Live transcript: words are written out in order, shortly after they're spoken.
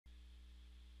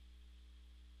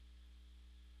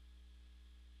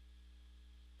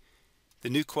The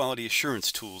new quality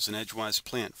assurance tools in Edgewise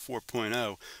Plant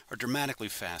 4.0 are dramatically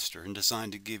faster and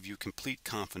designed to give you complete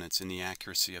confidence in the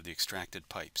accuracy of the extracted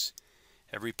pipes.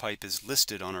 Every pipe is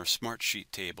listed on our Smart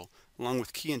Sheet table along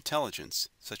with key intelligence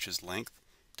such as length,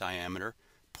 diameter,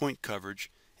 point coverage,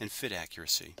 and fit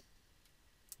accuracy.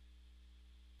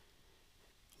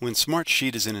 When Smart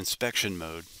Sheet is in inspection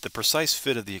mode, the precise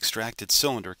fit of the extracted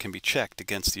cylinder can be checked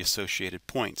against the associated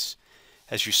points.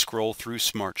 As you scroll through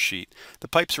Smart Sheet, the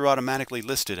pipes are automatically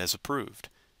listed as approved.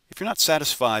 If you're not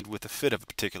satisfied with the fit of a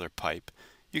particular pipe,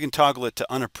 you can toggle it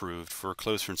to unapproved for a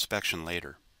closer inspection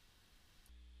later.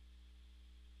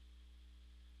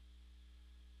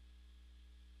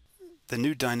 The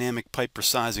new dynamic pipe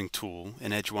resizing tool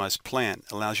in Edgewise Plant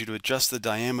allows you to adjust the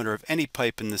diameter of any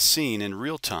pipe in the scene in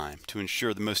real time to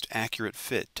ensure the most accurate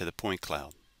fit to the point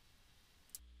cloud.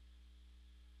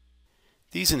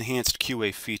 These enhanced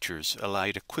QA features allow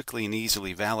you to quickly and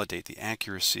easily validate the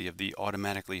accuracy of the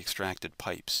automatically extracted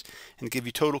pipes and give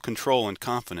you total control and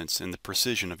confidence in the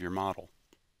precision of your model.